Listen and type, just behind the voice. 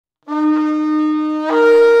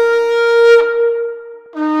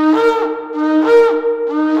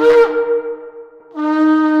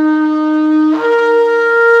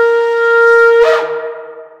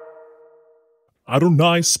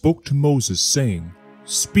Adonai spoke to Moses, saying,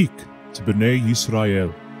 Speak to Bnei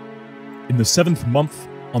Yisrael. In the 7th month,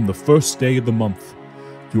 on the 1st day of the month,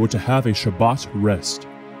 you are to have a Shabbat rest,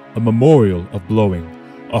 a memorial of blowing,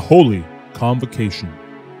 a holy convocation.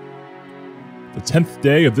 The 10th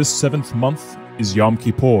day of this 7th month is Yom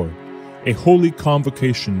Kippur, a holy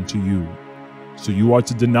convocation to you, so you are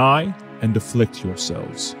to deny and afflict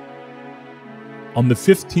yourselves. On the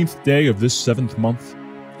 15th day of this 7th month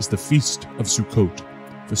is the feast of Sukkot,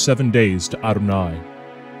 for 7 days to Adonai.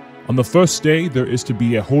 On the 1st day there is to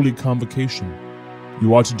be a holy convocation.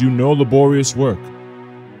 You are to do no laborious work.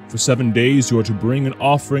 For 7 days you are to bring an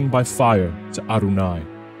offering by fire to Adonai.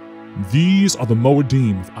 These are the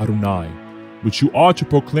Moedim of Adonai, which you are to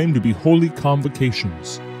proclaim to be holy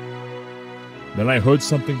convocations. Then I heard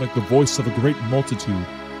something like the voice of a great multitude,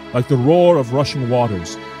 like the roar of rushing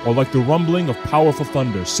waters, or like the rumbling of powerful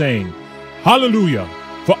thunder, saying, Hallelujah!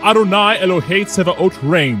 For Adonai Elohei Tzevaot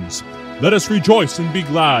reigns. Let us rejoice and be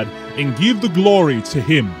glad, and give the glory to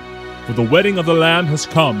him. For the wedding of the Lamb has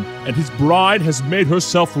come, and his bride has made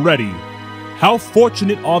herself ready. How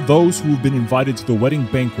fortunate are those who have been invited to the wedding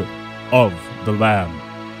banquet of the Lamb.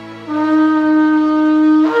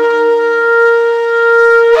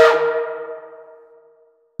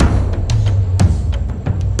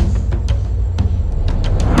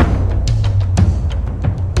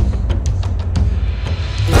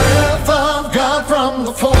 From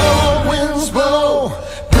the four winds blow,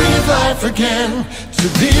 breathe life again to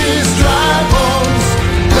these dry bones.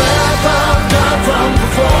 Breath of God from the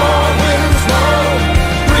four winds blow,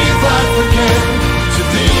 breathe life again to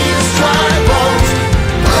these dry bones.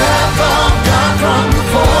 Breath of God from the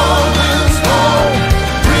four winds blow,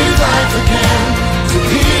 breathe life again to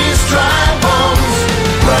these dry bones.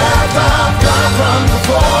 Breath of God from the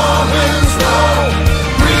four winds blow,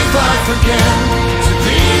 breathe life again to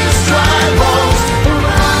these dry bones.